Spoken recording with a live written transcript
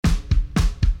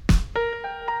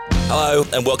Hello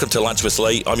and welcome to Lunch with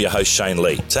Lee. I'm your host Shane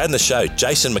Lee. Today on the show,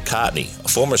 Jason McCartney, a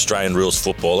former Australian rules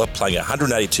footballer playing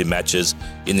 182 matches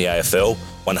in the AFL,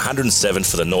 107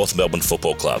 for the North Melbourne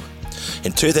Football Club.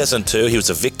 In 2002, he was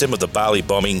a victim of the Bali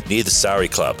bombing near the Surrey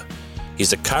Club.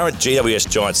 He's the current GWS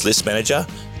Giants list manager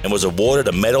and was awarded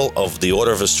a Medal of the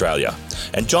Order of Australia.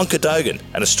 And John Cadogan,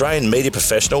 an Australian media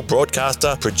professional,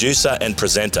 broadcaster, producer and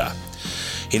presenter.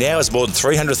 He now has more than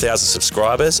 300,000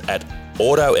 subscribers at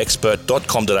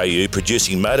autoexpert.com.au,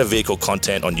 producing motor vehicle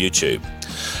content on YouTube.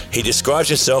 He describes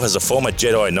himself as a former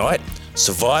Jedi Knight,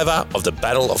 survivor of the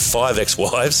Battle of 5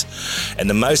 Ex-Wives, and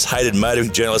the most hated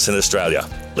motoring journalist in Australia.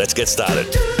 Let's get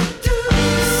started.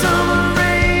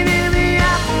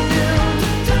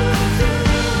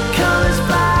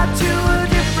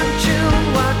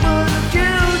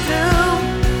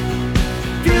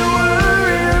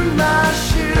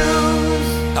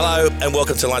 Hello and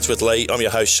welcome to Lunch with Lee. I'm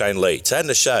your host Shane Lee. Today on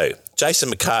the show,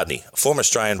 Jason McCartney, a former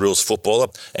Australian rules footballer,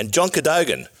 and John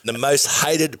Cadogan, the most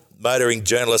hated motoring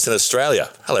journalist in Australia.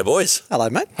 Hello, boys. Hello,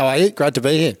 mate. How are you? Great to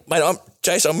be here, mate.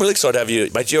 Jason, I'm really excited to have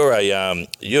you, mate. You're a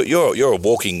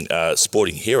walking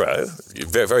sporting hero. You're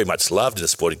very, very much loved in the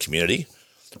sporting community.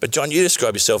 But John, you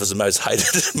describe yourself as the most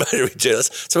hated motoring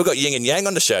journalist. So we've got yin and yang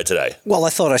on the show today. Well, I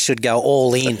thought I should go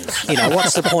all in. You know,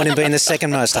 what's the point in being the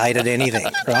second most hated anything,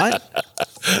 right?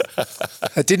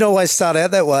 It didn't always start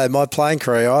out that way. My playing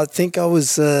career, I think I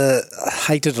was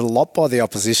hated a lot by the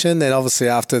opposition. Then obviously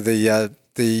after the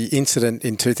incident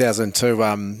in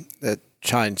 2002, it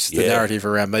changed the narrative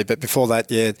around me. But before that,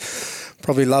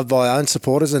 probably loved by our own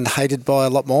supporters and hated by a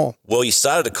lot more. Well, you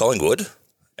started at Collingwood.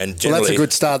 And that's a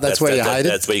good start. That's where you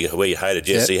hated. That's where you hated,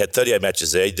 yes. Yeah. So you had 38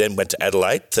 matches there. You then went to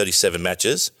Adelaide, 37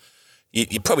 matches.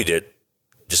 You probably did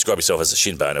describe yourself as a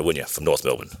shin boner, wouldn't you, from North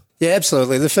Melbourne? Yeah,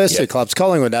 absolutely. The first two clubs,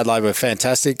 Collingwood and Adelaide, were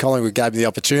fantastic. Collingwood gave me the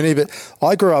opportunity. But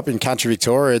I grew up in country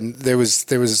Victoria, and there was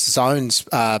zones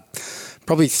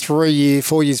probably 4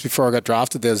 years before I got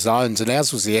drafted, there were zones, and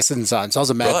ours was the Essendon zones. I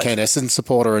was a mad keen Essendon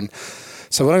supporter, and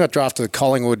so when I got drafted to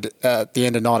Collingwood at the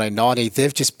end of 1990,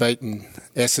 they've just beaten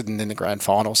Essendon in the grand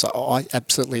final. So I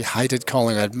absolutely hated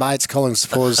Collingwood. Mates, Collingwood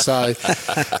supporters, so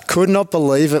could not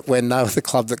believe it when they were the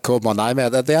club that called my name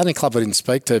out. They're the only club I didn't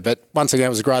speak to, but once again, it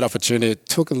was a great opportunity. It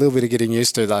took a little bit of getting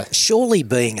used to, though. Surely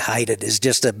being hated is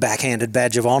just a backhanded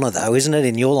badge of honour, though, isn't it,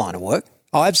 in your line of work?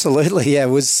 Oh, absolutely, yeah. It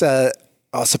was, I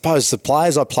suppose, the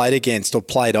players I played against or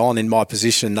played on in my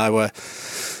position, they were...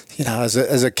 You know,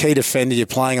 as a key defender, you're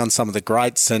playing on some of the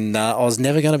greats, and I was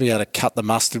never going to be able to cut the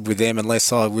mustard with them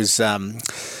unless I was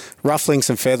ruffling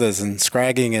some feathers and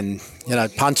scragging and, you know,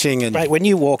 punching. And Right, when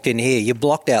you walked in here, you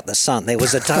blocked out the sun. There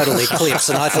was a total eclipse,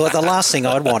 and I thought the last thing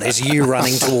I'd want is you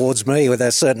running towards me with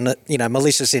a certain,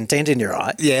 malicious intent in your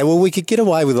eye. Yeah, well, we could get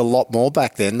away with a lot more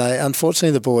back then.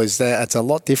 Unfortunately, the boys, it's a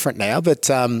lot different now, but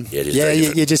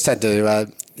you just had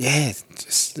to...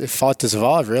 just fight to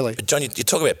survive, really. But John, you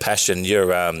talk about passion. You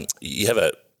have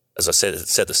as I said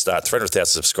at the start, 300,000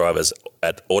 subscribers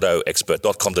at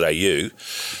autoexpert.com.au. You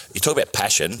talk about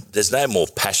passion. There's no more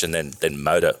passion than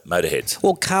motorheads.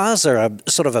 Well, cars are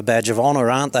sort of a badge of honour,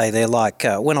 aren't they? They're like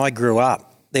when I grew up,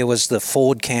 there was the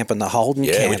Ford camp and the Holden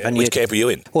camp. Which camp were you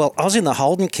in? Well, I was in the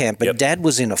Holden camp, but Dad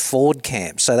was in a Ford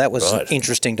camp, so that was an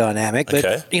interesting dynamic.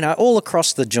 But, all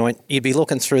across the joint, you'd be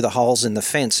looking through the holes in the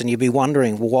fence and you'd be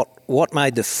wondering what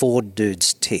made the Ford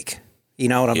dudes tick. You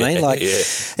know what I mean?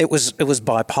 It was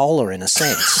bipolar in a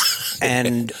sense.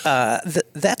 And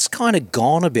that's kind of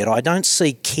gone a bit. I don't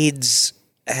see kids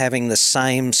having the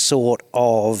same sort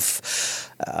of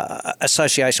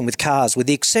association with cars, with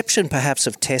the exception perhaps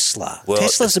of Tesla. Well,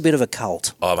 Tesla's a bit of a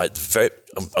cult. Oh, mate,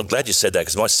 I'm glad you said that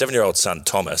because my 7-year-old son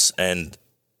Thomas, and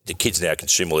the kids now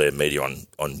consume all their media on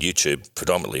YouTube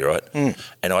predominantly, right? And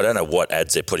I don't know what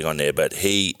ads they're putting on there, but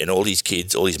he and all these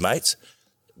kids, all his mates,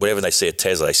 whenever they see a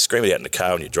Tesla, they scream it out in the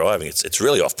car when you're driving. It's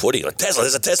really off-putting. Like, Tesla,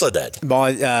 there's a Tesla, Dad.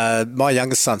 My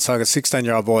youngest son, so I got a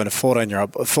 16-year-old boy and a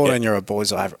 14-year-old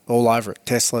boys all over it.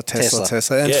 Tesla.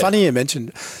 And it's funny you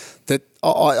mentioned that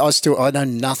I know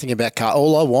nothing about car.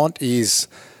 All I want is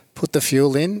put the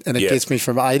fuel in and it gets me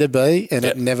from A to B and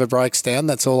it never breaks down.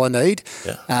 That's all I need.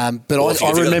 Yeah. But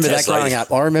I remember that growing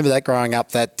up. I remember that growing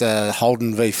up, that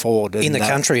Holden v Ford. In the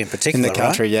country in particular, In the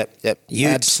country, right? Yep.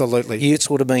 Utes, absolutely. Utes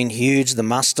would have been huge, the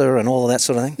muster and all of that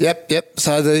sort of thing. Yep.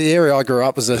 So the area I grew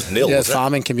up was a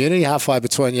farming community, halfway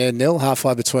between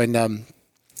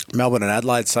Melbourne and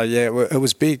Adelaide. So, it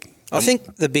was big. I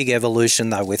think the big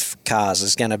evolution, though, with cars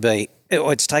is going to be,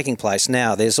 it's taking place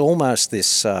now. There's almost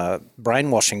this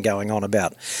brainwashing going on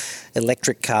about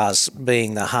electric cars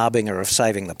being the harbinger of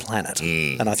saving the planet.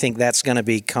 And I think that's going to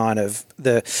be kind of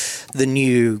the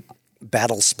new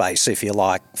battle space, if you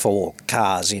like, for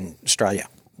cars in Australia.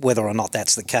 Whether or not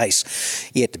that's the case,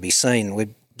 yet to be seen. We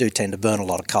do tend to burn a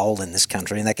lot of coal in this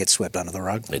country, and that gets swept under the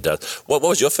rug. It does. What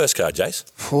was your first car, Jace?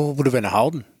 Would have been a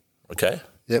Holden. Okay.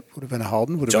 Yep, would have been a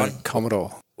Holden. Would have been a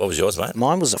Commodore. What was yours, mate?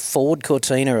 Mine was a Ford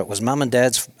Cortina. It was Mum and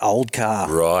Dad's old car.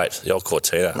 Right, the old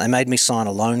Cortina. They made me sign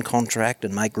a loan contract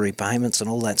and make repayments and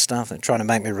all that stuff. They're trying to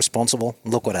make me responsible.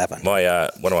 Look what happened. One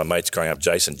of my mates growing up,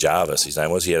 Jason Jarvis, his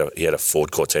name was, he had a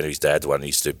Ford Cortina. His dad's one. He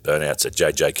used to burn outs at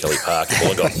JJ Kelly Park in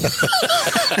Wollongong.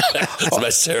 It's the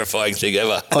most terrifying thing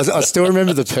ever. I still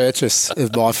remember the purchase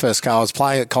of my first car. I was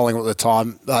playing at Collingwood at the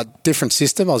time. Different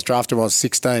system. I was drafted when I was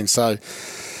 16. So at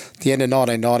the end of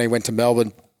 1990, went to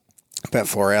Melbourne, about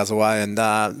 4 hours away, and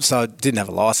so I didn't have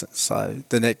a licence. So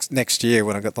the next year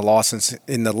when I got the licence,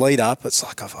 in the lead up, it's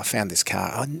like I found this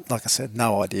car. Like I said,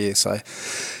 no idea. So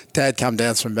Dad come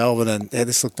down from Melbourne and,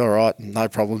 this looked all right and no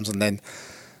problems. And then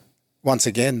once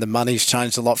again, the money's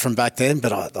changed a lot from back then,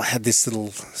 but I had this little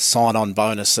sign-on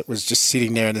bonus that was just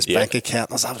sitting there in this bank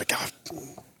account, and I was able to go,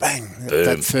 bang, boom.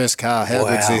 That first car. How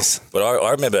good's this? But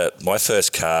I remember my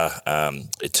first car,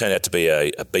 it turned out to be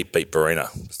a Beep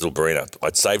Barina, little Barina.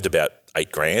 I'd saved about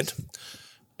 $8,000,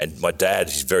 and my dad,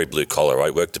 he's very blue collar,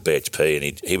 right? Worked at BHP,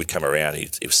 and he would come around.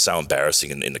 It was so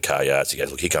embarrassing in the car yards. He goes,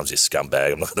 look, here comes this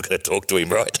scumbag. I'm not going to talk to him,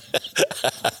 right?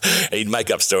 And he'd make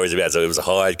up stories about it. So it was a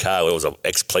hired car. It was an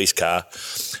ex-police car.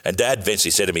 And Dad eventually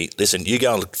said to me, listen, you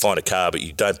go and find a car, but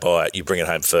you don't buy it. You bring it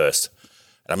home first.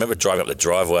 And I remember driving up the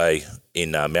driveway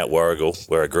in Mount Warrigal,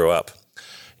 where I grew up,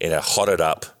 in a hotted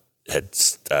up, had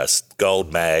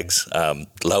gold mags,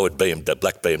 lowered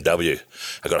black BMW.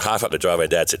 I got half up the driveway.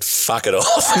 Dad said, fuck it off.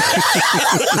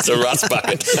 It's a rust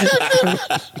bucket.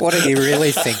 What did he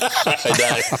really think? I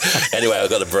know. Anyway, I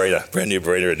got a brand new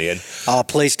Barina in the end. Oh,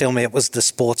 please tell me it was the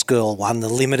Sports Girl one, the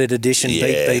limited edition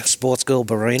Beep Sports Girl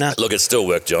Barina. Look, it still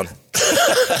worked, John.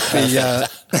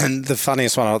 And the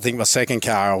funniest one, I think my second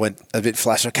car, I went a bit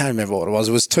flash. I can't remember what it was.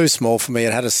 It was too small for me.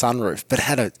 It had a sunroof, but it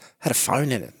had a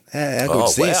phone in it. How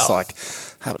good's this? Wow. Like,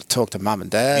 having to talk to Mum and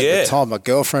Dad. At the time, my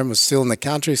girlfriend was still in the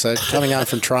country, so coming home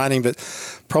from training. But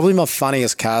probably my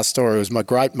funniest car story was my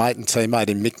great mate and teammate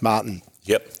in Mick Martin.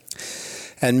 Yep.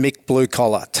 And Mick, blue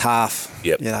collar, tough.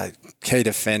 Yep. Key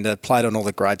defender, played on all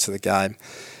the greats of the game.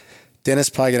 Dennis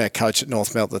Pagan, our coach at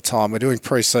North Melbourne at the time, we're doing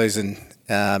pre-season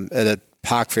at a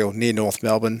Parkville near North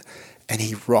Melbourne, and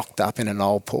he rocked up in an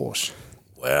old Porsche.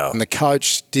 Wow. And the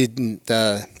coach didn't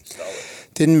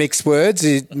mix words.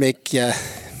 Mick,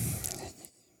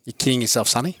 you're kidding yourself,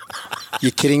 sonny.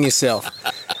 You're kidding yourself.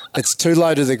 It's too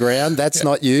low to the ground. That's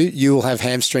not you. You will have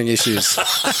hamstring issues.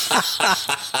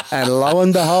 And lo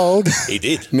and behold, he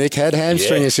did. Mick had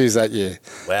hamstring issues that year.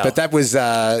 Wow. But that was,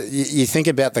 you think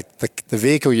about the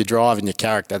vehicle you drive and your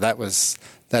character, that's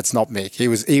not Mick.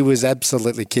 He was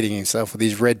absolutely kidding himself with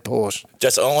his red Porsche.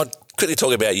 Just, I want to quickly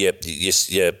talk about your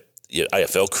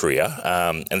AFL career.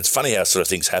 And it's funny how sort of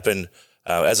things happen.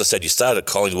 As I said, you started at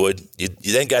Collingwood. You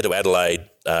then go to Adelaide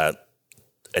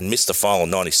and missed the final in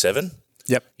 97.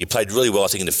 Yep. You played really well, I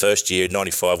think, in the first year,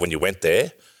 95, when you went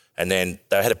there. And then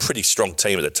they had a pretty strong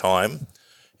team at the time,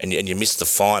 and you missed the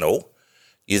final.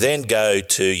 You then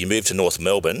you move to North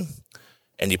Melbourne,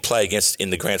 and you play in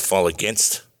the grand final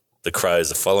against the Crows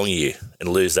the following year and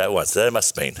lose that one. So that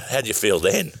must have been, how did you feel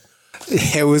then?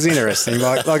 Yeah, it was interesting.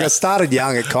 Like I started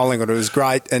young at Collingwood. It was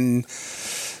great, and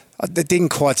I didn't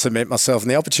quite cement myself,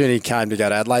 and the opportunity came to go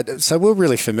to Adelaide. So we're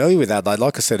really familiar with Adelaide.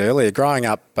 Like I said earlier, growing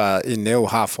up in Nil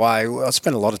halfway, I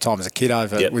spent a lot of time as a kid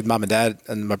over with Mum and Dad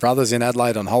and my brothers in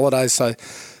Adelaide on holidays. So,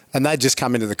 and they'd just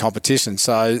come into the competition.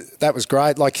 So that was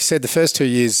great. Like you said, the first 2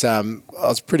 years I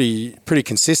was pretty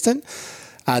consistent.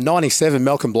 97,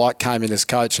 Malcolm Blight came in as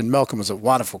coach, and Malcolm was a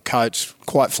wonderful coach,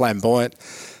 quite flamboyant.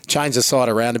 Changed the side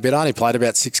around a bit. I only played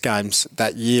about 6 games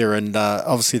that year, and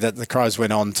obviously the Crows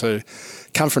went on to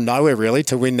come from nowhere, really,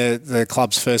 to win the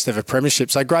club's first ever premiership.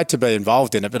 So great to be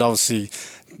involved in it, but obviously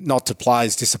not to play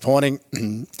is disappointing.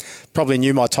 Probably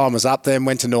knew my time was up then,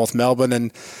 went to North Melbourne,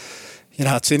 and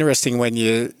it's interesting when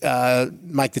you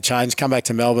make the change, come back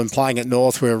to Melbourne, playing at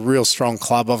North. We're a real strong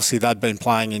club. Obviously, they'd been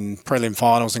playing in prelim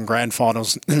finals and grand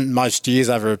finals most years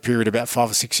over a period of about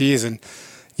 5 or 6 years, and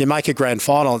you make a grand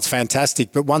final, it's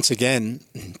fantastic. But once again,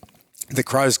 the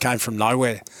Crows came from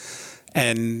nowhere.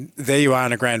 And there you are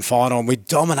in a grand final, and we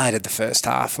dominated the first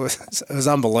half. It was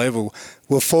unbelievable.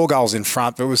 We were 4 goals in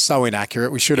front, but it was so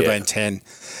inaccurate. We should have been 10.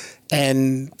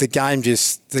 And the game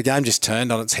just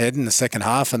turned on its head in the second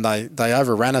half, and they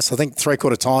overran us. I think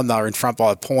 3/4 time they were in front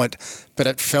by a point, but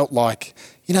it felt like,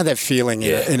 that feeling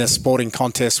in a sporting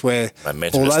contest where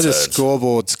momentum although the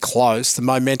scoreboard's close, the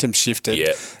momentum shifted.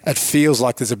 Yeah. It feels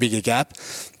like there's a bigger gap,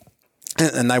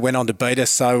 and they went on to beat us.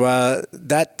 So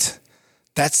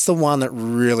That's the one that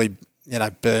really,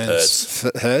 hurts.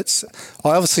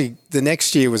 The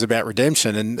next year was about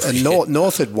redemption, and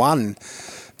North had won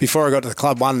before I got to the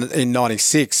club, won in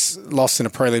 96, lost in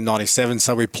a prelim 97.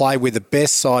 So we played with the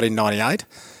best side in 98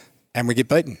 and we get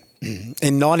beaten.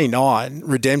 In 99,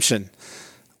 redemption,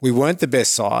 we weren't the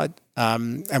best side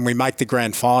and we make the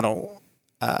grand final.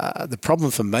 The problem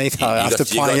for me, though, after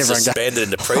playing everyone... You got suspended in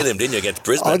the prelim, didn't you, against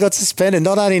Brisbane? I got suspended,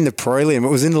 not only in the prelim, it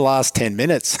was in the last 10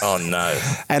 minutes. Oh, no.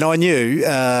 And I knew,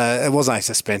 it wasn't a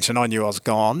suspension, I knew I was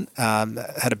gone,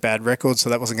 had a bad record, so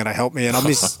that wasn't going to help me. And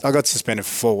I got suspended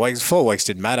for 4 weeks. 4 weeks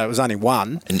didn't matter, it was only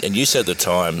one. And you said at the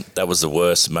time that was the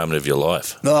worst moment of your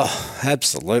life. Oh,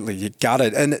 absolutely, you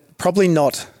gutted. And probably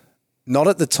not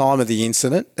at the time of the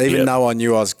incident, even though I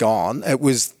knew I was gone. It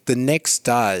was the next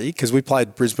day, because we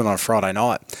played Brisbane on a Friday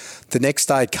night. The next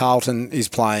day, Carlton is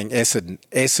playing Essendon.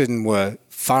 Essendon were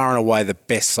far and away the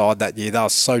best side that year. They were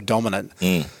so dominant.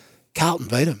 Carlton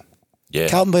beat them. Yeah.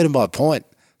 Carlton beat them by a point.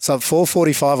 So at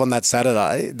 4:45 on that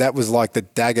Saturday, that was like the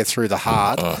dagger through the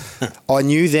heart. I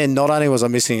knew then not only was I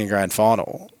missing a grand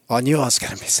final, I knew I was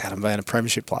going to miss out on being a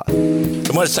premiership player.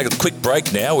 We might just take a quick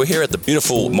break now. We're here at the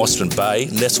beautiful Mosman Bay,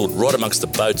 nestled right amongst the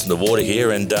boats and the water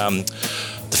here, and the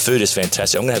food is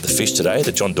fantastic. I'm going to have the fish today,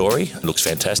 the John Dory. It looks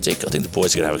fantastic. I think the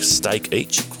boys are going to have a steak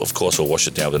each. Of course, we'll wash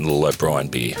it down with a little O'Brien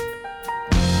beer.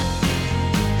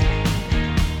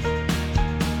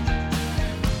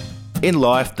 In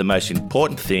life, the most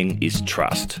important thing is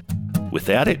trust.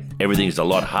 Without it, everything is a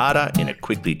lot harder in a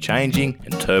quickly changing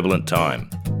and turbulent time.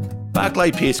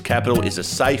 Barclay Pierce Capital is a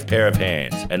safe pair of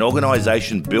hands, an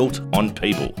organisation built on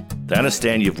people. They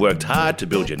understand you've worked hard to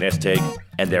build your nest egg,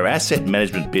 and their asset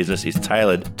management business is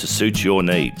tailored to suit your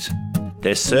needs.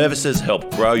 Their services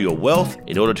help grow your wealth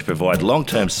in order to provide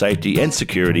long-term safety and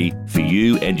security for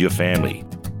you and your family.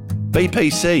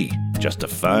 BPC, just a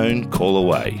phone call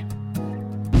away.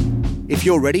 If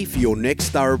you're ready for your next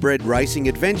thoroughbred racing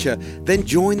adventure, then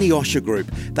join the Osher Group.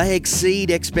 They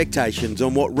exceed expectations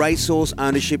on what racehorse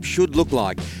ownership should look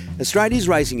like. Australia's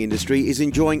racing industry is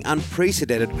enjoying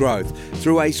unprecedented growth.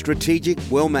 Through a strategic,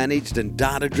 well-managed and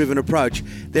data-driven approach,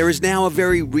 there is now a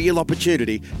very real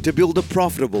opportunity to build a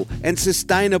profitable and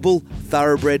sustainable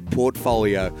thoroughbred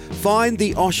portfolio. Find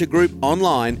the Osher Group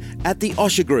online at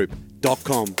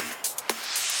theoshergroup.com.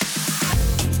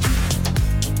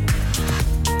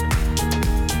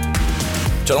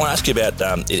 John, I want to ask you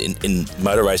about, in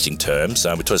motor racing terms,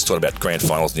 we just talked about grand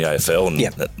finals in the AFL. And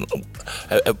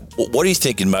what do you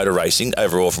think in motor racing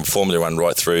overall, from Formula One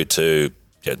right through to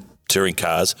touring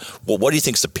cars? What do you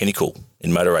think is the pinnacle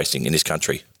in motor racing in this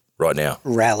country right now?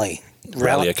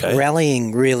 Rally, okay.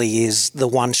 Rallying really is the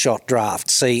one-shot draft.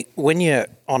 See, when you're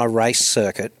on a race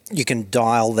circuit, you can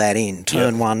dial that in.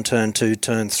 Turn 1, turn 2,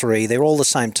 turn 3. They're all the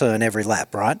same turn every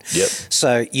lap, right? Yep.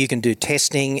 So you can do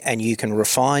testing and you can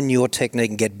refine your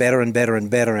technique and get better and better and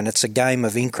better. And it's a game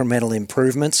of incremental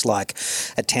improvements, like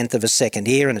a tenth of a second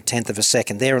here and a tenth of a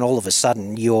second there, and all of a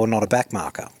sudden you're not a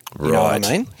backmarker. You know what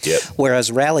I mean? Yep. Whereas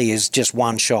rally is just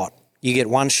one shot. You get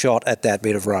one shot at that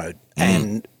bit of road.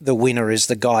 And the winner is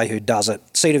the guy who does it,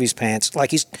 seat of his pants. Like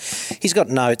he's got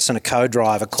notes and a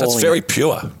co-driver calling. So it's very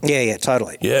pure. Yeah,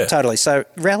 totally. Yeah. Totally. So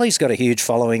rally's got a huge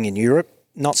following in Europe,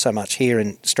 not so much here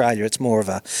in Australia. It's more of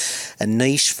a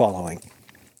niche following.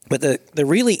 But the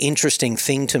really interesting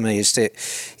thing to me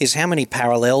is how many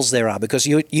parallels there are, because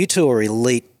you two are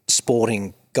elite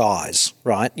sporting guys,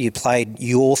 right? You played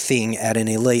your thing at an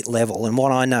elite level. And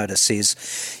what I notice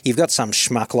is you've got some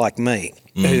schmuck like me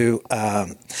who, I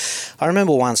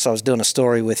remember once I was doing a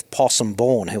story with Possum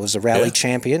Bourne, who was a rally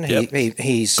champion.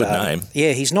 He's good name.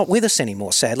 Yeah, he's not with us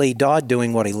anymore, sadly. He died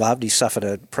doing what he loved. He suffered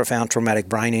a profound traumatic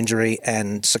brain injury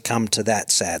and succumbed to that,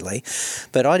 sadly.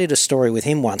 But I did a story with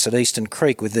him once at Eastern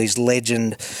Creek with these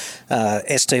legend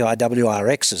STI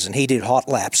WRXs, and he did hot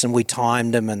laps, and we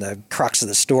timed them, and the crux of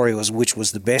the story was which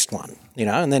was the best one,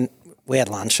 and then we had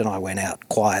lunch and I went out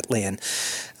quietly and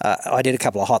I did a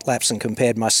couple of hot laps and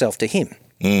compared myself to him,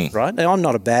 right? Now, I'm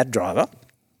not a bad driver.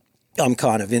 I'm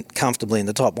kind of comfortably in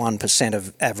the top 1%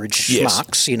 of average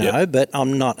schmucks, but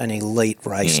I'm not an elite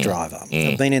race driver.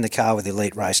 I've been in the car with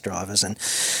elite race drivers, and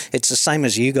it's the same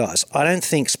as you guys. I don't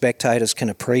think spectators can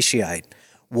appreciate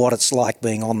what it's like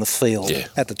being on the field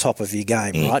at the top of your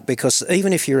game, right? Because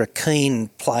even if you're a keen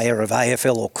player of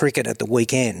AFL or cricket at the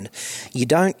weekend, you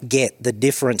don't get the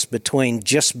difference between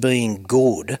just being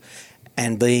good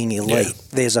and being elite. Yeah.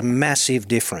 There's a massive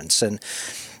difference. And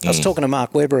I was talking to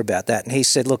Mark Webber about that, and he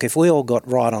said, look, if we all got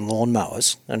right on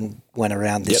lawnmowers and went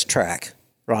around this track,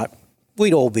 right,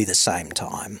 we'd all be the same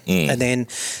time. And then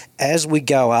as we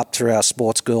go up through our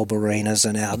sports girl arenas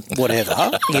and our whatever,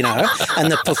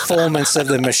 and the performance of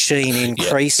the machine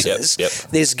increases,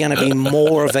 there's going to be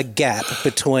more of a gap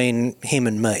between him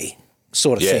and me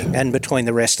sort of thing, and between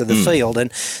the rest of the field.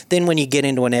 And then when you get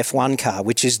into an F1 car,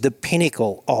 which is the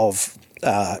pinnacle of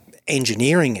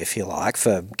engineering, if you like,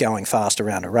 for going fast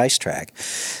around a racetrack,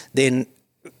 then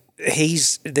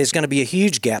there's going to be a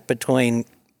huge gap between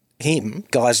him,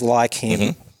 guys like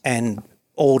him, and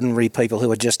ordinary people who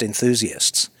are just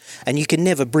enthusiasts. And you can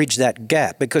never bridge that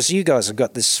gap because you guys have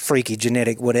got this freaky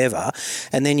genetic whatever,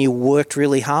 and then you worked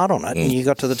really hard on it and you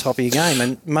got to the top of your game.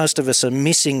 And most of us are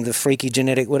missing the freaky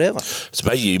genetic whatever.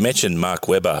 So you mentioned Mark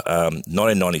Webber.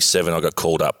 1997, I got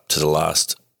called up to the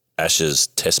last Ashes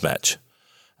Test match,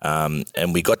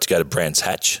 and we got to go to Brands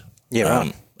Hatch. Yeah,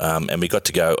 right. And we got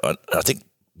to go, I think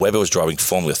Webber was driving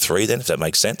Formula 3 then, if that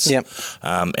makes sense. Yep.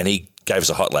 And he gave us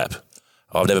a hot lap.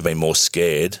 I've never been more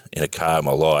scared in a car in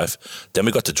my life. Then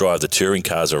we got to drive the touring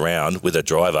cars around with a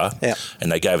driver,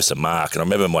 and they gave us a mark. And I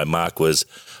remember my mark was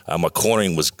my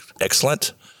cornering was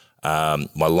excellent. My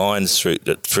lines through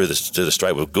the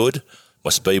straight were good.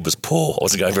 My speed was poor. I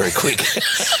wasn't going very quick.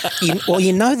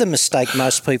 You know the mistake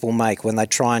most people make when they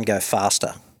try and go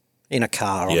faster in a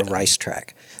car on a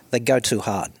racetrack. They go too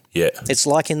hard. Yeah. It's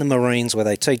like in the Marines where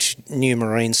they teach new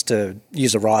Marines to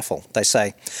use a rifle. They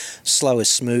say slow is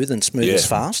smooth and smooth is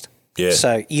fast. Yeah.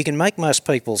 So you can make most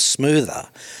people smoother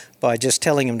by just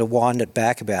telling them to wind it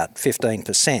back about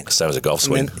 15%. Same as a golf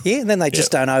swing. And then they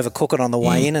just don't overcook it on the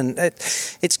way in. And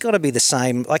it's got to be the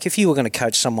same. Like if you were going to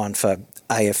coach someone for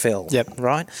AFL,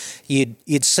 right,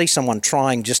 you'd see someone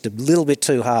trying just a little bit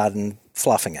too hard and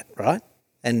fluffing it, right?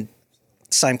 And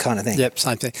same kind of thing. Yep,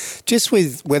 same thing. Just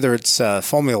with whether it's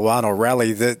Formula One or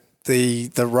rally, the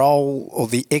role or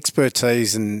the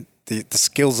expertise and the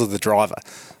skills of the driver.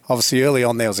 Obviously, early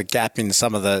on there was a gap in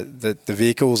some of the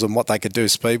vehicles and what they could do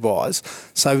speed-wise.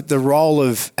 So the role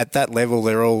of, at that level,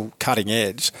 they're all cutting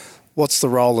edge. What's the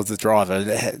role of the driver?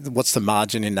 What's the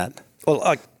margin in that?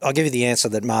 Well, I'll give you the answer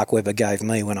that Mark Webber gave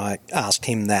me when I asked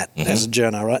him that as a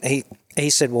journo, right? He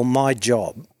said, well, my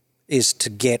job is to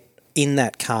get in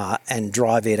that car and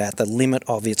drive it at the limit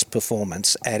of its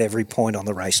performance at every point on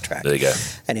the racetrack. There you go.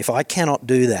 And if I cannot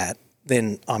do that,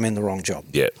 then I'm in the wrong job.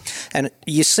 Yeah. And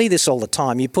you see this all the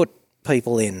time. You put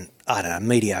people in, I don't know, a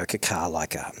mediocre car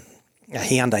like a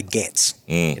Hyundai Getz.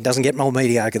 It doesn't get more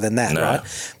mediocre than that, right?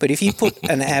 But if you put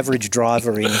an average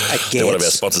driver in a Getz... They're one of our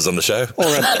sponsors on the show.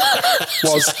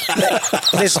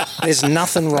 There's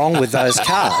nothing wrong with those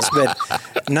cars, but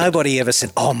nobody ever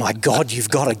said, oh, my God, you've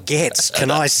got a Getz.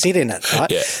 Can I sit in it, right?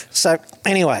 Yeah. So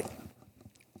anyway,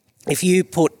 if you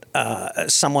put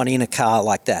someone in a car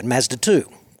like that, Mazda 2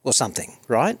 or something,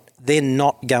 right, they're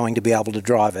not going to be able to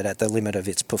drive it at the limit of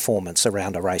its performance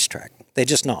around a racetrack. They're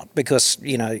just not because,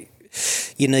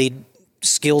 you need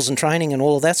skills and training and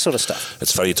all of that sort of stuff.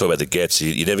 It's funny you talk about the Getz.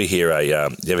 You never hear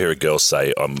a girl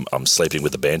say, "I'm sleeping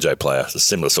with the banjo player." It's a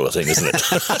similar sort of thing, isn't it?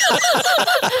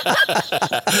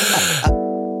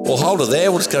 Well, hold it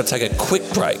there. We're just going to take a quick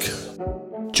break.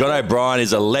 John O'Brien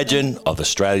is a legend of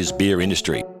Australia's beer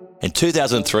industry. In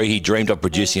 2003, he dreamed of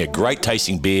producing a great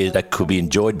tasting beer that could be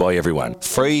enjoyed by everyone,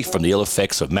 free from the ill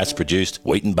effects of mass-produced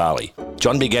wheat and barley.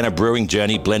 John began a brewing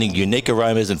journey blending unique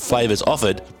aromas and flavours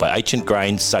offered by ancient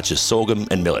grains such as sorghum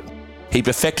and millet. He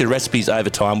perfected recipes over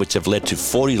time which have led to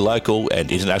 40 local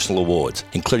and international awards,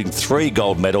 including 3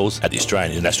 gold medals at the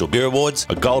Australian International Beer Awards,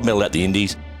 a gold medal at the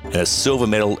Indies, and a silver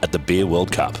medal at the Beer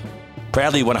World Cup.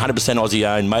 Proudly 100%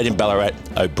 Aussie-owned, made in Ballarat,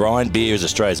 O'Brien Beer is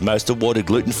Australia's most awarded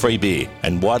gluten-free beer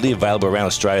and widely available around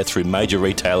Australia through major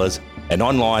retailers and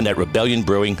online at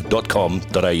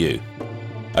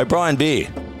rebellionbrewing.com.au. O'Brien Beer,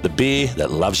 the beer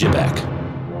that loves you back.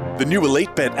 The new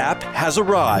EliteBet app has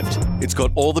arrived. It's got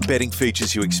all the betting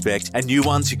features you expect and new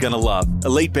ones you're going to love.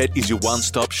 EliteBet is your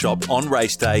one-stop shop on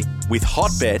race day with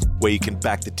Hotbet, where you can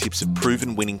back the tips of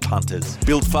proven winning punters,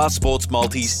 build fast sports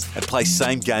multis and play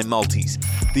same-game multis.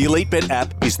 The EliteBet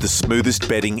app is the smoothest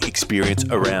betting experience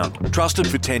around. Trusted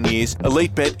for 10 years,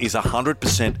 EliteBet is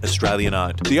 100%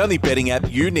 Australian-owned. The only betting app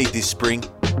you need this spring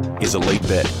is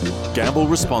EliteBet. Gamble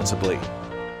responsibly.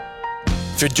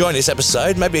 If you're enjoying this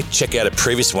episode, maybe check out a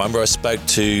previous one where I spoke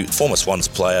to former Swans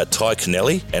player Ty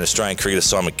Connelly and Australian cricketer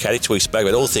Simon Katich. We spoke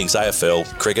about all things AFL,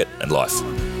 cricket and life.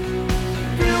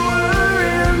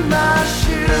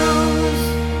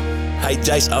 Hey,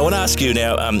 Jace, I want to ask you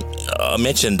now, I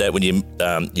mentioned that when you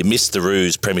missed the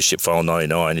Roos Premiership Final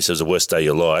 99, you said it was the worst day of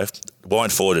your life.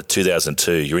 Wind forward to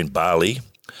 2002, you're in Bali,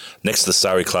 next to the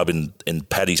Surrey Club in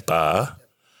Paddy's Bar.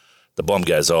 The bomb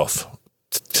goes off.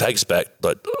 Take us back,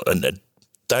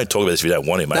 don't talk about this if you don't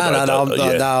want to, mate.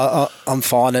 No, I'm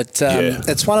fine.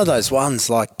 It's one of those ones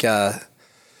like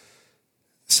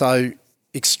so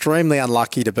extremely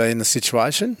unlucky to be in the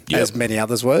situation, as many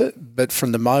others were. But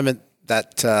from the moment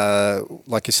that,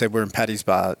 like you said, we're in Paddy's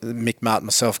Bar, Mick, Martin,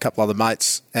 myself, a couple other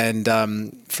mates, and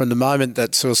from the moment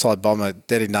that Suicide Bomber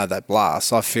detonated that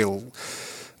blast, I feel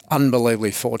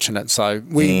unbelievably fortunate. So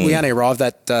we only arrived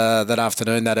that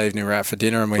afternoon, that evening, we were out for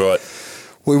dinner, and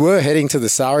we were heading to the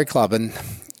Sari Club, and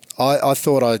I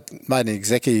thought I made an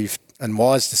executive and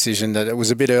wise decision that it was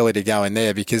a bit early to go in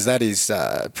there because that is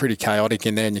pretty chaotic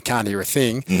in there and you can't hear a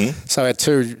thing. Mm-hmm. So our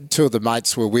two of the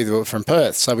mates were from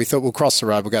Perth. So we thought we'll cross the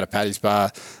road, we'll go to Paddy's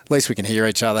Bar. At least we can hear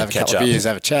each other, have a couple of beers,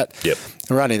 have a chat. Yep.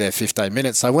 We're only there 15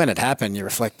 minutes. So when it happened, you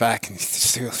reflect back and you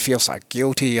still feel so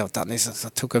guilty. I've done this, I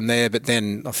took them there. But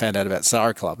then I found out about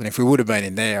Sari Club. And if we would have been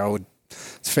in there,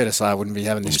 it's fair to say I wouldn't be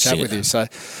having this chat with you. So...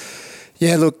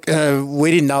 yeah, look,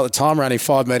 we didn't know at the time. We're only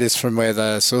 5 metres from where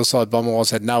the Suicide Bomber was,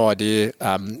 had no idea.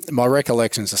 My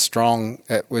recollections are strong.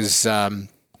 It was, I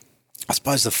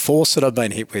suppose, the force that I've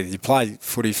been hit with. You play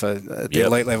footy at the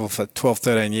elite level for 12,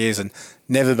 13 years and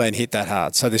never been hit that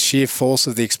hard. So the sheer force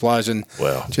of the explosion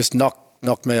just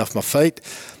knocked me off my feet.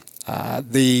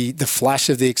 The flash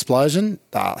of the explosion,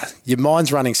 your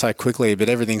mind's running so quickly, but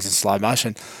everything's in slow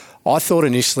motion. I thought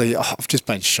initially, I've just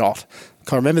been shot.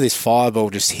 I remember this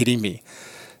fireball just hitting me.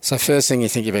 So first thing you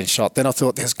think you've been shot. Then I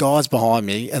thought there's guys behind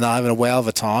me and they're having a wow of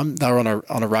a time. They were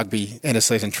on a rugby end of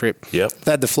season trip. Yep.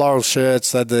 They had the floral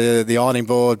shirts, they had the ironing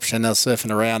board, and they were surfing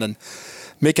around. And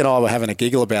Mick and I were having a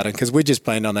giggle about it because we'd just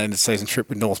been on an end of season trip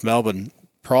with North Melbourne.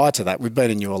 Prior to that, we'd been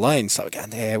in New Orleans. So we're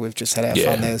going, we've just had our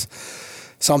fun there.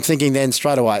 So I'm thinking then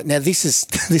straight away, now this is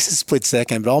split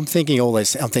second, but I'm thinking all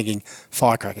this. I'm thinking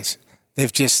firecrackers.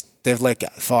 They've let go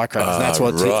firecrackers. That's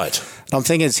what's hit. I'm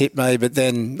thinking it's hit me, but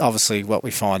then obviously what we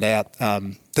find out,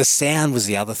 the sound was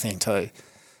the other thing too.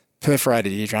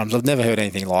 Perforated eardrums. I've never heard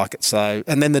anything like it. So,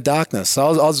 and then the darkness. So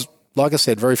I was like I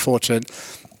said, very fortunate.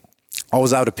 I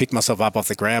was able to pick myself up off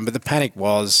the ground, but the panic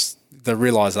was the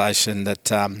realisation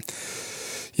that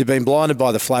you've been blinded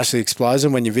by the flash of the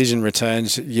explosion. When your vision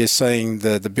returns, you're seeing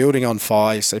the building on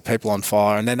fire, you see people on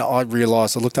fire. And then I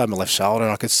realised, I looked over my left shoulder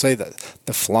and I could see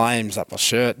the flames up my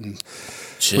shirt. And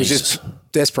it was just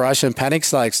desperation, panic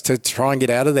stakes to try and get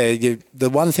out of there. The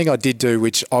one thing I did do,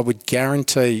 which I would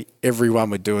guarantee everyone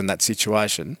would do in that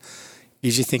situation,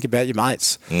 is you think about your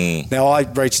mates. Now, I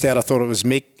reached out, I thought it was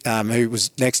Mick, who was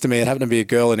next to me. It happened to be a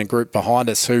girl in a group behind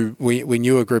us who we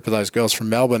knew a group of those girls from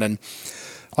Melbourne. And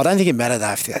I don't think it mattered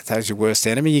if that was your worst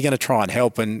enemy. You're going to try and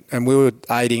help. And we were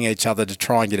aiding each other to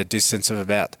try and get a distance of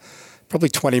about probably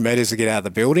 20 metres to get out of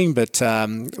the building. But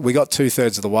we got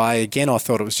 2/3 of the way. Again, I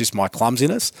thought it was just my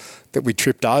clumsiness that we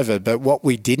tripped over. But what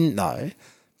we didn't know,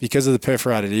 because of the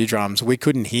perforated eardrums, we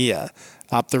couldn't hear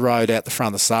up the road out the front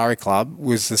of the Sari Club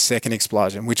was the second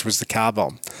explosion, which was the car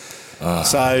bomb.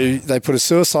 So they put a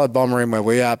suicide bomber in where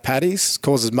we are, Paddy's,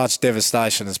 cause as much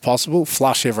devastation as possible,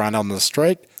 flush everyone onto the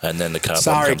street. And then the car bomb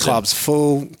Sari comes Club's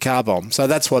full car bomb. So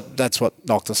that's what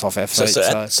knocked us off our feet.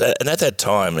 And at that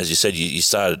time, as you said, you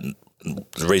started,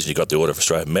 the reason you got the Order of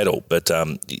Australian Medal, but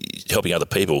helping other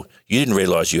people, you didn't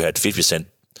realise you had 50%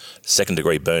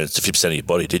 second-degree burns to 50% of your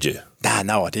body, did you? Nah,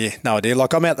 no idea.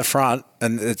 Like, I'm out the front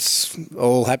and it's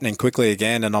all happening quickly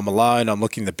again and I'm alone. I'm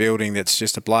looking at the building that's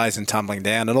just ablaze and tumbling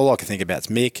down and all I can think about is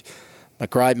Mick, my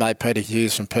great mate Peter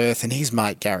Hughes from Perth, and his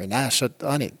mate Gary Nash. I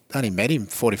only met him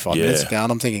 45 minutes ago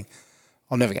and I'm thinking,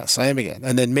 I'm never going to see him again.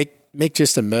 And then Mick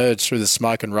just emerged through the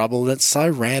smoke and rubble and it's so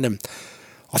random.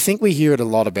 I think we hear it a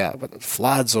lot about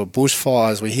floods or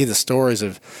bushfires. We hear the stories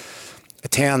of a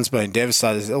town's been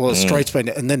devastated, or the street's been,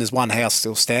 and then there's one house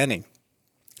still standing.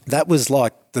 That was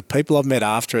like the people I've met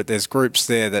after it. There's groups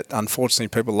there that unfortunately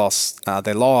people lost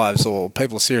their lives or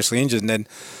people are seriously injured, and then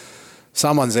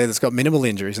someone's there that's got minimal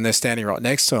injuries and they're standing right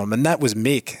next to them. And that was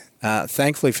Mick.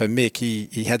 Thankfully for Mick,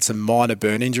 he had some minor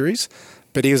burn injuries,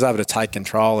 but he was able to take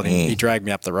control and he dragged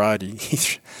me up the road.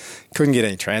 He couldn't get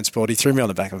any transport. He threw me on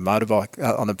the back of a motorbike,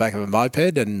 on the back of a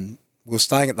moped, and we were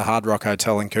staying at the Hard Rock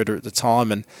Hotel in Cooter at the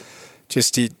time, and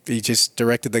he just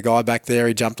directed the guy back there.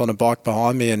 He jumped on a bike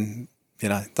behind me, and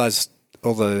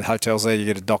all the hotels there, you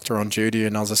get a doctor on duty,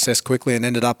 and I was assessed quickly and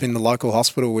ended up in the local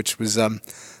hospital, which was they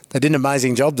did an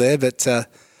amazing job there, but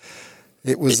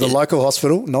it was the local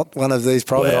hospital, not one of these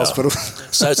private hospitals.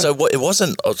 So what, it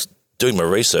wasn't. I was doing my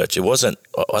research. It wasn't.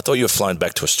 I thought you were flown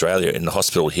back to Australia in the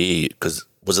hospital here because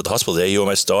was it the hospital there you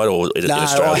almost died, or in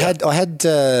Australia? I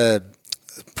had.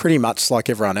 Pretty much like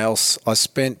everyone else, I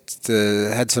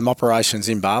had some operations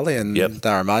in Bali and they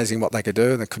were amazing what they could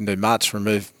do. They couldn't do much,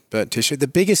 remove burnt tissue. The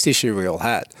biggest issue we all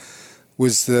had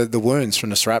was the wounds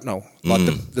from the shrapnel, like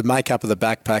the makeup of the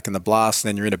backpack and the blast, and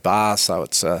then you're in a bar, so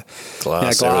it's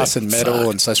glass and metal,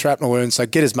 and so shrapnel wounds. So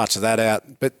get as much of that out.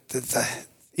 But the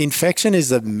infection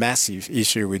is a massive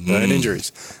issue with burn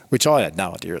injuries, which I had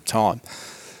no idea at the time.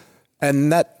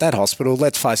 And that hospital,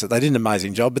 let's face it, they did an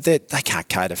amazing job, but they can't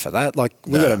cater for that. Like,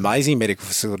 we've got amazing medical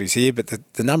facilities here, but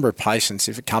the number of patients,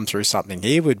 if it come through something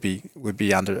here, would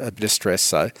be under a bit of stress.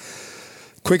 So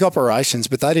quick operations,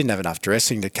 but they didn't have enough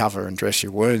dressing to cover and dress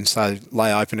your wounds, so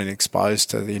lay open and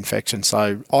exposed to the infection.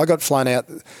 So I got flown out.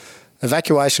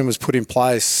 Evacuation was put in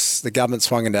place. The government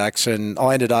swung into action.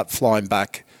 I ended up flying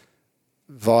back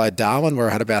via Darwin, where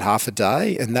I had about half a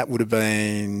day, and that would have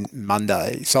been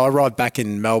Monday. So I arrived back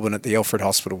in Melbourne at the Alfred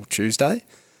Hospital Tuesday.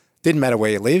 Didn't matter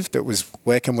where you lived. It was,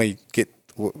 where can we get,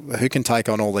 who can take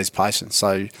on all these patients?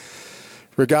 So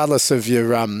regardless of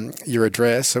your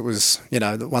address, it was,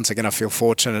 once again, I feel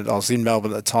fortunate. I was in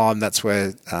Melbourne at the time. That's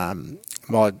where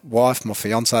my wife, my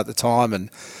fiance at the time,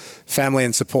 and family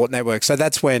and support network. So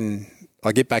that's when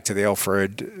I get back to the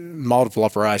Alfred, multiple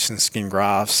operations, skin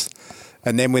grafts.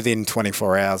 And then within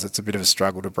 24 hours, it's a bit of a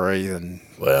struggle to breathe and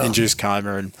induced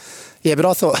coma. And but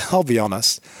I thought, I'll be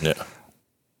honest. Yeah.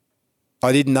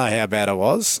 I didn't know how bad I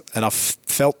was, and I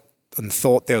felt and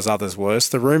thought there was others worse.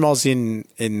 The room I was in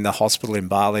the hospital in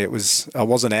Bali, I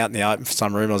wasn't out in the open for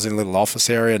some room. I was in a little office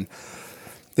area, and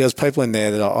there was people in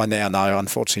there that I now know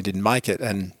unfortunately didn't make it.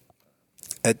 And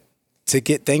to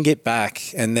get back,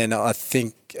 and then I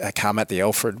think I come at the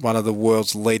Alfred, one of the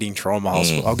world's leading trauma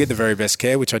hospitals. I'll get the very best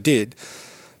care, which I did,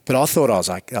 but I thought I was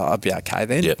like, I'd be okay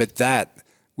then. Yep. But that,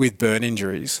 with burn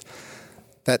injuries,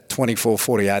 that 24,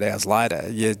 48 hours later,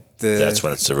 that's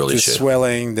when it's a real issue. The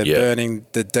swelling, the burning,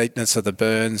 the deepness of the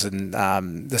burns, and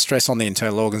the stress on the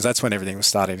internal organs, that's when everything was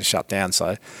starting to shut down.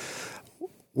 So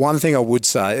one thing I would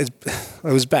say is,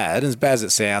 it was bad, as bad as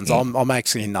it sounds, I'm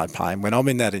actually in no pain. When I'm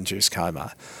in that induced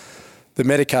coma, the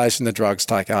medication, the drugs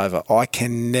take over. I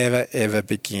can never, ever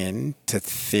begin to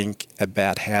think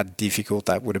about how difficult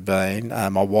that would have been.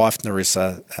 My wife,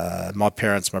 Narissa, my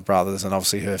parents, my brothers, and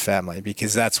obviously her family,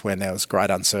 because that's when there was great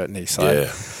uncertainty. So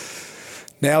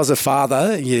now as a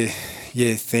father, you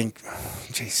think,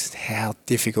 geez, how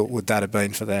difficult would that have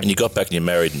been for them? And you got back and you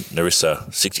married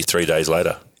Narissa 63 days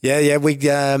later. Yeah. We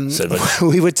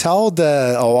were told,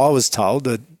 I was told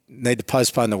that need to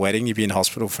postpone the wedding. You'd be in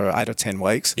hospital for 8 or 10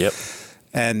 weeks. Yep.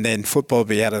 And then football would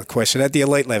be out of the question at the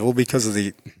elite level because of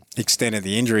the extent of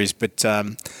the injuries. But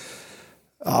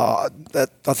I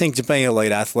think to being an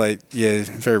elite athlete, you're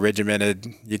very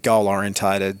regimented, you're goal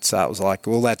orientated. So it was like,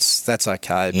 well, that's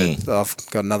okay. But I've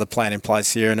got another plan in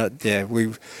place here, and it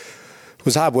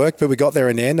was hard work, but we got there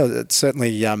in the end. It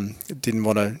certainly didn't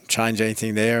want to change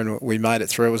anything there, and we made it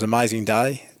through. It was an amazing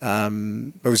day.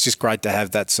 It was just great to have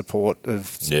that support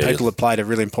of people that played a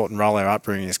really important role in our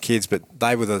upbringing as kids, but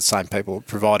they were the same people who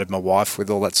provided my wife with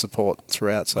all that support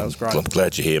throughout, so it was great. I'm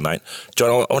glad you're here, mate.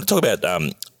 John, I want to talk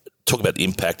about the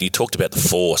impact. You talked about the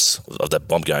force of that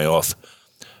bomb going off.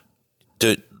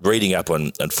 Reading up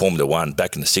on Formula One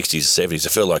back in the 60s and 70s, I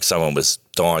feel like someone was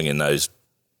dying in those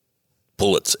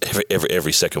bullets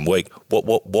every second week.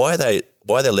 Why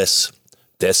are there less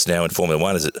deaths now in Formula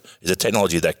One? Is the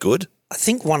technology that good? I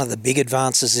think one of the big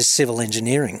advances is civil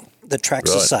engineering. The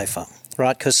tracks are safer,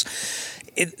 right? Because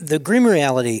the grim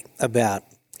reality about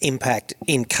impact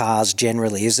in cars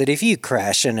generally is that if you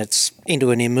crash and it's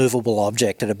into an immovable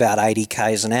object at about 80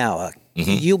 k's an hour,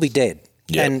 you'll be dead.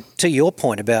 Yep. And to your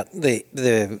point about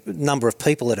the number of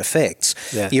people it affects,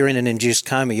 you're in an induced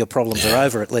coma, your problems are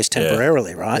over, at least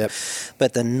temporarily, right? Yep.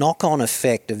 But the knock-on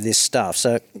effect of this stuff,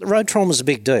 so road trauma is a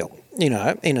big deal,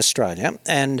 in Australia,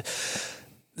 and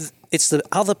it's the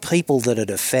other people that it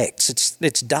affects.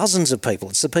 It's dozens of people.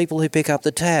 It's the people who pick up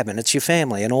the tab, and it's your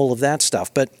family and all of that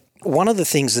stuff. But one of the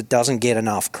things that doesn't get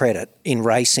enough credit in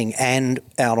racing and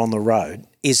out on the road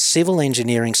is civil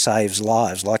engineering saves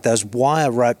lives, like those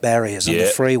wire rope barriers on the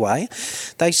freeway.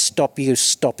 They stop you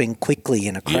stopping quickly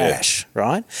in a crash,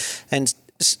 right? And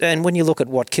when you look at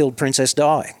what killed Princess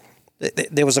Di,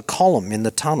 there was a column in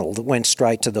the tunnel that went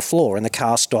straight to the floor, and the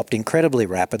car stopped incredibly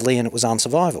rapidly, and it was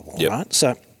unsurvivable, right?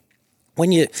 So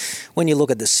when you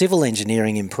look at the civil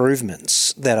engineering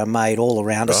improvements that are made all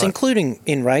around us, including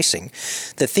in racing,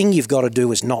 the thing you've got to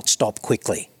do is not stop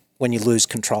quickly when you lose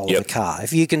control of the car.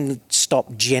 If you can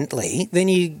stop gently, then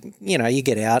you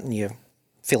get out and you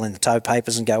fill in the tow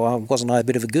papers and go, wasn't I a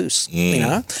bit of a goose,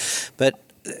 But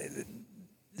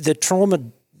the trauma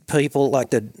people, like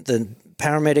the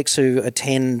paramedics who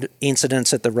attend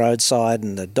incidents at the roadside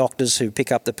and the doctors who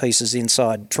pick up the pieces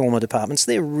inside trauma departments,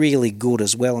 they're really good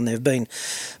as well, and there have been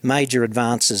major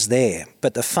advances there.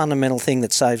 But the fundamental thing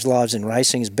that saves lives in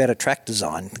racing is better track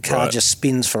design. The car just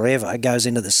spins forever, goes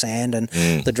into the sand, and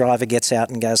the driver gets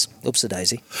out and goes,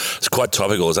 oops-a-daisy. It's quite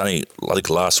topical. It was only, I think,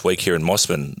 last week here in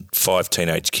Mossman, 5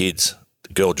 teenage kids,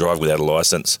 a girl driving without a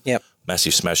licence. Yep.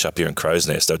 Massive smash up here in Crow's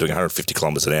Nest. They were doing 150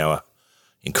 kilometres an hour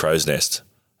in Crow's Nest.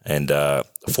 And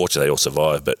fortunately, they all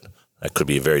survived, but that could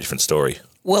be a very different story.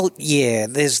 Well, yeah,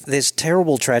 there's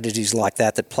terrible tragedies like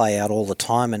that play out all the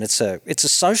time, and it's a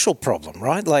social problem,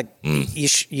 right? Like you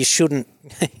shouldn't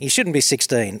be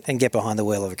 16 and get behind the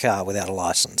wheel of a car without a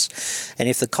license. And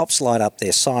if the cops light up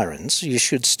their sirens, you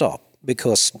should stop,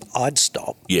 because I'd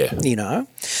stop. Yeah,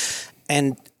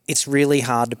 and it's really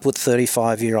hard to put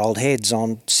 35-year-old heads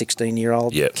on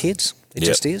 16-year-old kids. It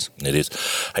just is. It is.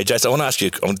 Hey, Jason, I want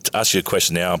to ask you a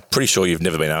question now. I'm pretty sure you've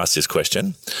never been asked this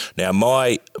question. Now,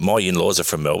 my in-laws are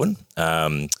from Melbourne.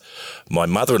 My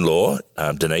mother-in-law,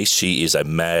 Denise, she is a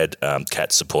mad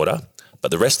Cat supporter.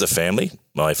 But the rest of the family,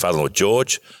 my father-in-law,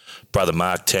 George, brother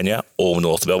Mark, Tanya, all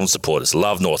North Melbourne supporters.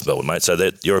 Love North Melbourne, mate. So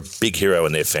you're a big hero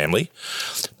in their family.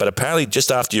 But apparently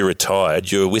just after you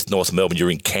retired, you were with North Melbourne. You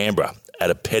were in Canberra at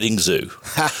a petting zoo,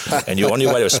 and you're on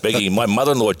your way to a speaking. My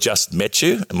mother-in-law just met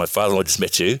you, and my father-in-law just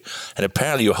met you, and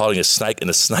apparently you're holding a snake, and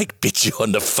the snake bit you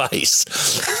on the face.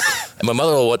 And my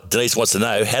mother-in-law, Denise, wants to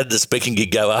know, how did the speaking gig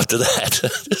go after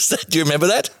that? Do you remember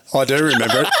that? I do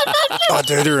remember it. I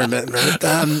do remember it.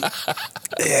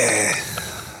 Yeah.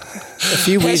 A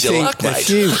few weird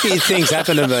things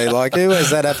happened to me. Like, who has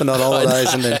that happened on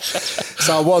holidays? And then,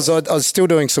 so I was still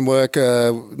doing some work.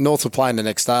 North were playing the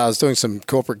next day. I was doing some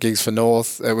corporate gigs for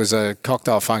North. It was a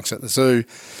cocktail function at the zoo.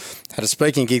 Had a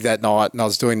speaking gig that night, and I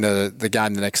was doing the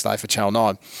game the next day for Channel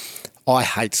 9. I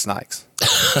hate snakes.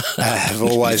 I've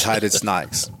always hated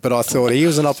snakes. But I thought here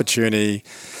was an opportunity.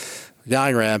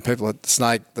 Going around, people at the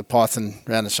snake, the python,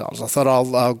 around the shoulders. I thought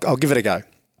I'll give it a go.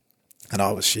 And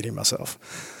I was shitting myself.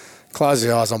 Close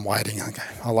the eyes, I'm waiting. Okay,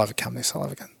 I'll overcome this.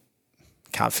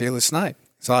 Can't feel the snake.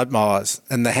 So I opened my eyes,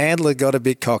 and the handler got a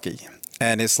bit cocky.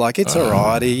 And it's like, it's all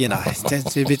right,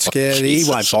 it's a bit scared. He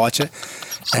won't bite you.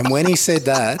 And when he said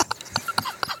that,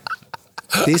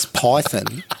 this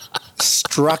python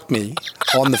struck me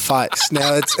on the face.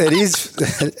 Now, it is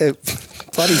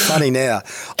bloody funny now.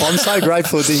 I'm so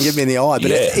grateful it didn't get me in the eye, but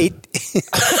it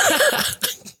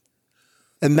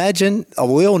imagine,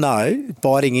 we all know,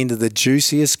 biting into the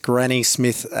juiciest Granny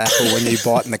Smith apple when you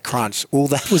bite in the crunch. Well,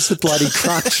 that was the bloody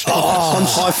crunch on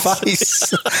my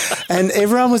face. And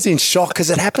everyone was in shock because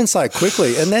it happened so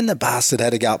quickly. And then the bastard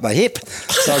had to go up my hip.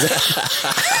 So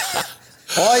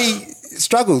I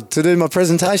struggled to do my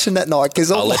presentation that night because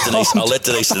I'll let Denise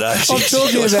know. I'm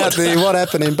talking about what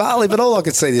happened in Bali, but all I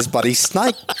could see this bloody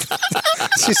snake.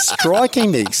 It's just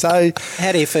striking me. So,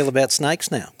 how do you feel about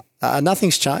snakes now?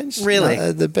 Nothing's changed.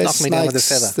 Really? The best Knock me down with a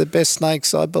feather. The best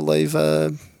snakes, I believe, are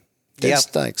dead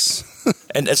snakes.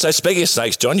 And so, speaking of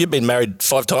snakes, John, you've been married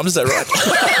 5 times, is that right?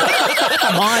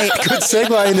 Good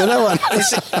segue into that one.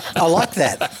 I like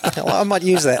that. I might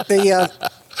use that.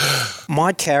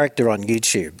 My character on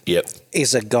YouTube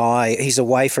is a guy, he's a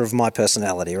wafer of my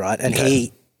personality, right? And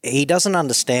he doesn't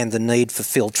understand the need for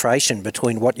filtration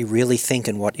between what you really think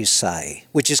and what you say,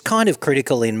 which is kind of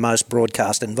critical in most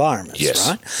broadcast environments,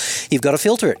 right? You've got to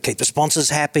filter it, keep the sponsors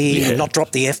happy, and not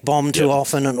drop the F-bomb too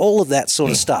often and all of that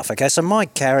sort of stuff, okay? So my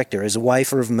character is a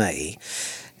wafer of me,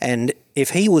 and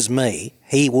if he was me,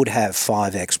 he would have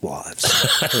 5 ex-wives,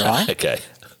 right? Okay.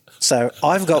 So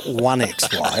I've got 1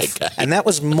 ex-wife, and that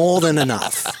was more than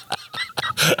enough.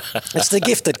 It's the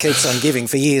gift that keeps on giving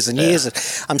for years and years.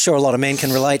 I'm sure a lot of men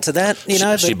can relate to that.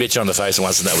 She bit you on the face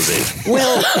once, and that was it.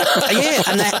 Well, yeah,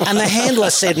 and the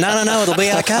handler said, no, it'll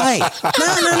be okay. No,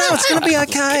 it's going to be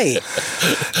okay.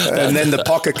 And then the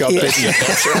pocket got bitten.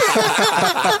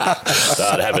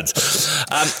 That happens.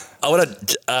 I want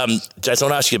to, Jason, I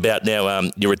want to ask you about now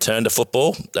your return to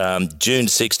football. June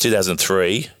 6,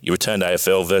 2003, you returned to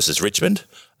AFL versus Richmond.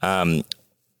 North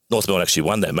Melbourne actually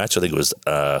won that match. I think it was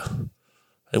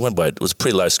it was a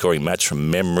pretty low scoring match from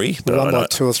memory. But won by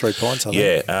 2 or 3 points, I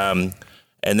think. Yeah.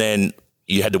 And then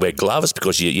you had to wear gloves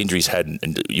because your injuries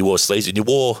and you wore sleeves, and you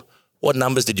wore, what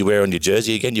numbers did you wear on your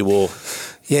jersey again? You wore...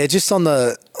 Yeah, just on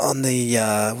the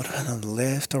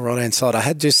left or right hand side. I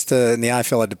had just in the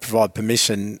AFL had to provide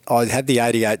permission. I had the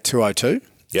 88-202,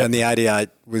 and the 88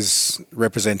 was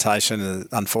representation.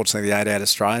 Unfortunately, the 88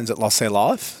 Australians that lost their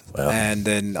life, and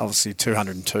then obviously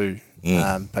 202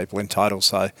 people in total.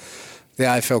 So the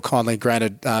AFL kindly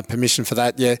granted permission for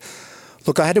that. Yeah,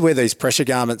 look, I had to wear these pressure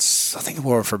garments. I think I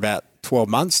wore them for about 12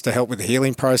 months to help with the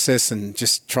healing process and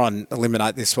just try and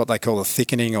eliminate this, what they call a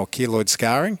thickening or keloid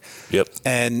scarring. Yep.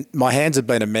 And my hands had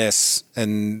been a mess,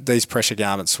 and these pressure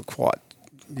garments were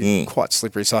quite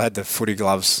slippery, so I had the footy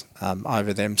gloves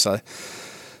over them. So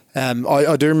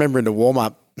I do remember in the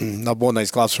warm-up, I've worn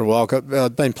these gloves for a while.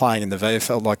 I'd been playing in the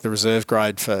VFL, like the reserve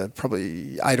grade, for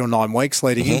probably 8 or 9 weeks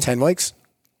leading in, 10 weeks.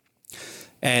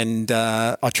 And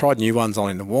I tried new ones on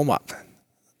in the warm-up.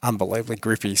 Unbelievably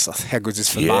grippy. So how good is this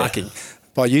for marking?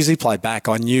 But I usually play back.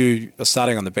 I knew,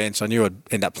 starting on the bench, I knew I'd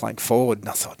end up playing forward. And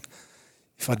I thought,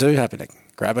 if I do happen to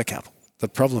grab a couple, the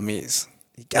problem is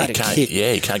you can't get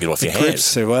it off your hands.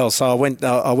 Grips too well. So I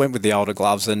went with the older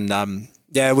gloves, and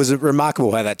it was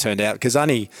remarkable how that turned out, because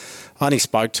I only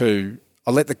spoke to.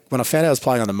 When I found out I was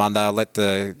playing on the Monday, I let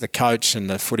the coach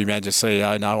and the footy manager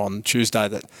CEO know on Tuesday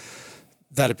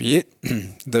that'd be it.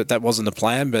 that wasn't the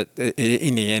plan, but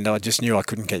in the end, I just knew I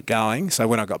couldn't keep going. So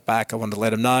when I got back, I wanted to let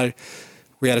them know.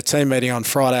 We had a team meeting on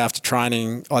Friday after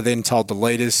training. I then told the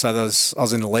leaders. So I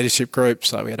was in the leadership group.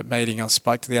 So we had a meeting. I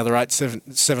spoke to the other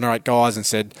 7 or 8 guys and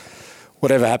said,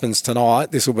 whatever happens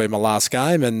tonight, this will be my last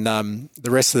game. And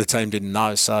the rest of the team didn't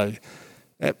know. So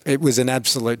it was an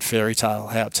absolute fairy tale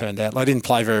how it turned out. I didn't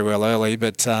play very well early,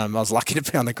 but I was lucky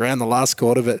to be on the ground the last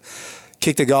quarter. But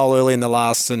kicked a goal early in the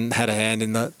last and had a hand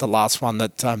in the last one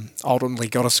that ultimately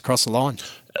got us across the line.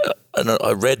 And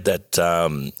I read that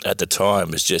at the time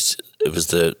it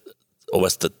was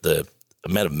almost the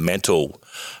amount of mental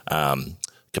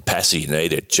capacity you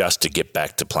needed just to get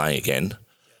back to playing again.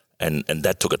 And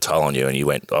that took a toll on you, and you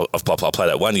went, I'll play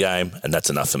that one game, and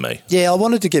that's enough for me. Yeah, I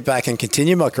wanted to get back and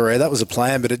continue my career. That was a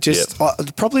plan, but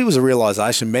it probably was a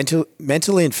realisation.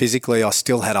 Mentally and physically, I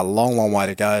still had a long, long way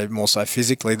to go, more so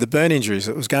physically. The burn injuries,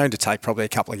 it was going to take probably a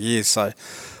couple of years. So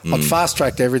I'd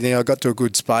fast-tracked everything. I got to a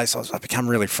good space. I become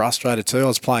really frustrated too. I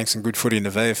was playing some good footy in the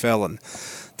VFL, and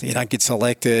you don't get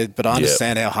selected, but I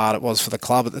understand how hard it was for the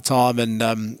club at the time.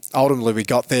 And ultimately we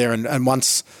got there, and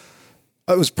once...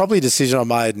 It was probably a decision I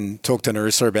made and talked to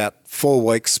Narissa about 4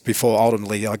 weeks before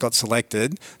ultimately I got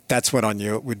selected. That's when I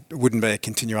knew it wouldn't be a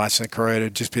continuation of career. It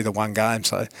would just be the one game.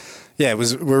 So, it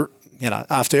was,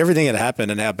 after everything had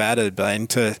happened and how bad it had been,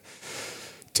 to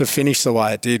finish the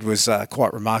way it did was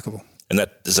quite remarkable. And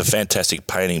that is a fantastic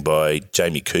painting by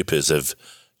Jamie Coopers of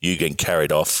you getting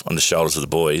carried off on the shoulders of the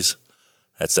boys.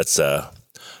 That's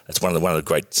one of the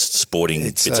great sporting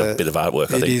bit of artwork,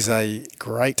 I think. It is a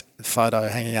great photo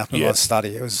hanging up in my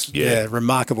study. It was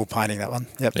remarkable painting, that one.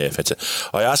 Yep. Yeah, fantastic.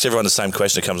 I ask everyone the same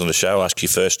question that comes on the show. I'll ask you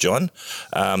first, John.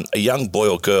 A young boy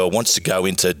or girl wants to go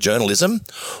into journalism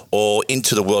or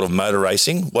into the world of motor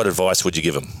racing. What advice would you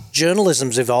give them?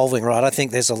 Journalism's evolving, right? I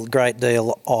think there's a great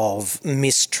deal of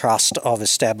mistrust of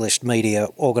established media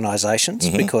organisations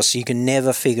because you can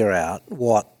never figure out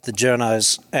what the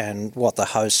journos and what the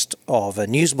host of a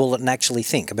news bulletin actually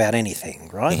think about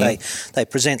anything, right? They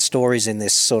present stories in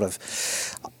this sort of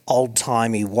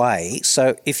old-timey way.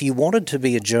 So if you wanted to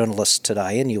be a journalist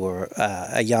today and you were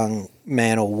a young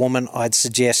man or woman, I'd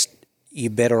suggest you're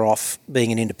better off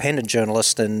being an independent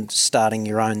journalist and starting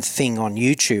your own thing on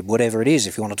YouTube, whatever it is.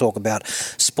 If you want to talk about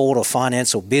sport or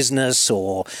finance or business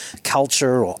or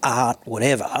culture or art,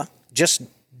 whatever, just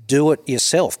do it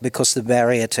yourself, because the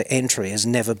barrier to entry has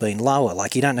never been lower.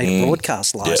 Like, you don't need a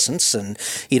broadcast license and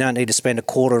you don't need to spend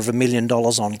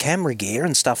 $250,000 on camera gear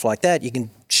and stuff like that. You can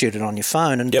shoot it on your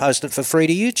phone and post it for free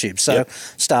to YouTube. So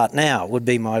start now would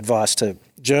be my advice to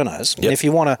journos. And if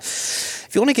you want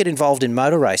to get involved in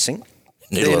motor racing,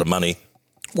 need a lot of money.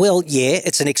 Well,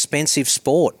 it's an expensive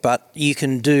sport, but you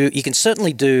can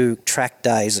certainly do track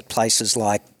days at places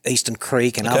like Eastern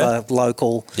Creek and other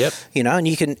local, and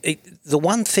you can. The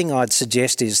one thing I'd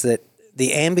suggest is that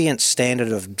the ambient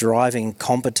standard of driving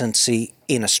competency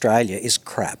in Australia is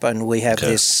crap, and we have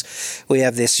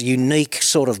this unique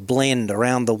sort of blend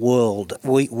around the world.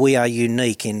 We are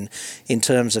unique in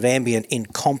terms of ambient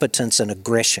incompetence and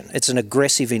aggression. It's an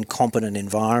aggressive, incompetent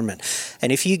environment,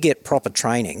 and if you get proper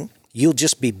training, you'll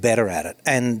just be better at it.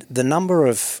 And the number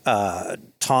of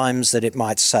times that it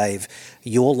might save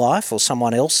your life or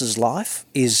someone else's life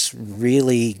is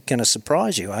really going to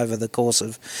surprise you over the course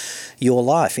of your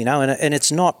life, and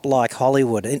it's not like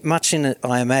Hollywood.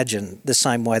 I imagine, the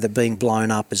same way that being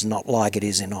blown up is not like it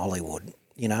is in Hollywood.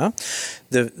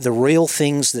 The real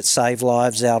things that save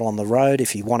lives out on the road,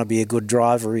 if you want to be a good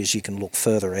driver, is you can look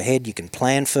further ahead, you can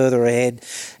plan further ahead,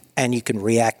 and you can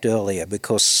react earlier,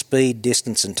 because speed,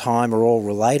 distance and time are all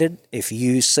related. If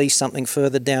you see something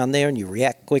further down there and you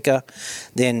react quicker,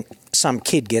 then some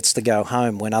kid gets to go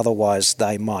home when otherwise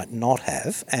they might not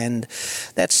have. And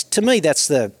that's, to me, that's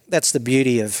the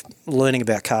beauty of learning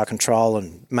about car control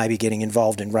and maybe getting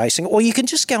involved in racing. Or you can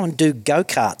just go and do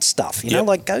go-kart stuff. You know,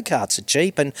 like go-karts are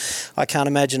cheap, and I can't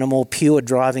imagine a more pure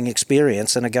driving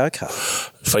experience than a go-kart.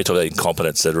 Funny talk about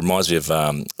incompetence. It reminds me of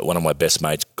one of my best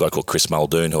mates, a guy called Chris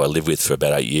Muldoon, who I lived with for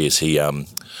about 8 years.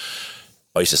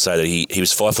 I used to say that he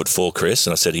was 5'4", Chris,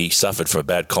 and I said he suffered from a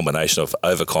bad combination of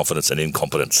overconfidence and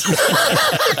incompetence.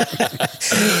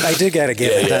 They do go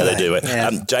together. Yeah, they do. Yeah.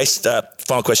 Jace,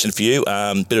 final question for you.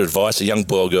 Bit of advice. A young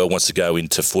boy or girl wants to go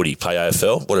into footy, play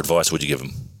AFL. What advice would you give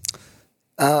them?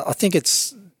 I think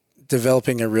it's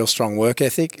developing a real strong work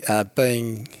ethic,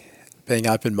 being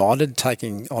open-minded,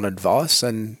 taking on advice,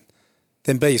 and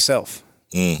then be yourself.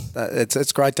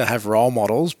 It's great to have role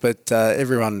models, but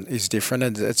everyone is different,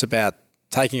 and it's about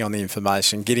taking on the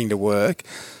information, getting to work,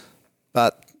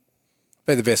 but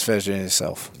be the best version of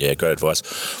yourself. Yeah, great advice.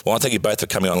 Well, I thank you both for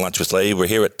coming on Lunch with Lee. We're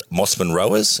here at Mossman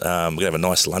Rowers. We're going to have a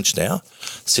nice lunch now.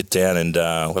 Sit down and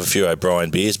we'll have a few O'Brien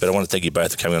beers, but I want to thank you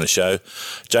both for coming on the show.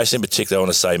 Jason, in particular, I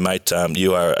want to say, mate,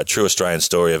 you are a true Australian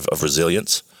story of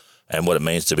resilience and what it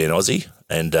means to be an Aussie,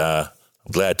 and I'm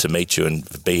glad to meet you and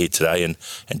be here today. And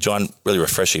John, really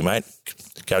refreshing, mate.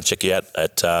 Go and check you out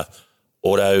at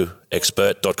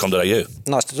autoexpert.com.au.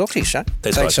 Nice to talk to you, Shane.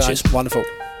 Thanks, Shane. Cheers. Wonderful.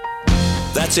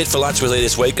 That's it for Lunch with Lee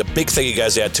this week. A big thank you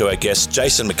goes out to our guests,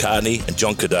 Jason McCartney and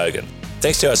John Cadogan.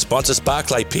 Thanks to our sponsors,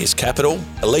 Barclay Pierce Capital,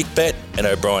 Elite Bet and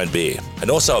O'Brien Beer. And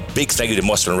also a big thank you to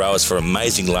Mossman Rowers for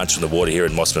amazing lunch on the water here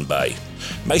in Mossman Bay.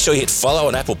 Make sure you hit follow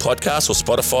on Apple Podcasts or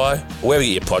Spotify, or wherever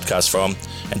you get your podcasts from.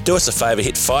 And do us a favour,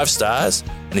 hit 5 stars.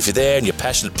 And if you're there and you're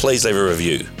passionate, please leave a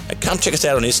review. And come check us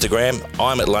out on Instagram.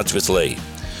 I'm at Lunch with Lee.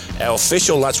 Our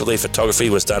official Lunch with Lee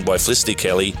photography was done by Felicity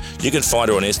Kelly. You can find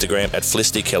her on Instagram at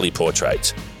Felicity Kelly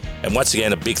Portraits. And once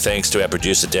again, a big thanks to our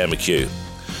producer, Dan McHugh.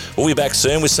 We'll be back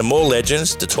soon with some more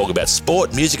legends to talk about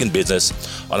sport, music and business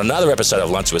on another episode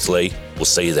of Lunch with Lee. We'll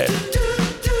see you then.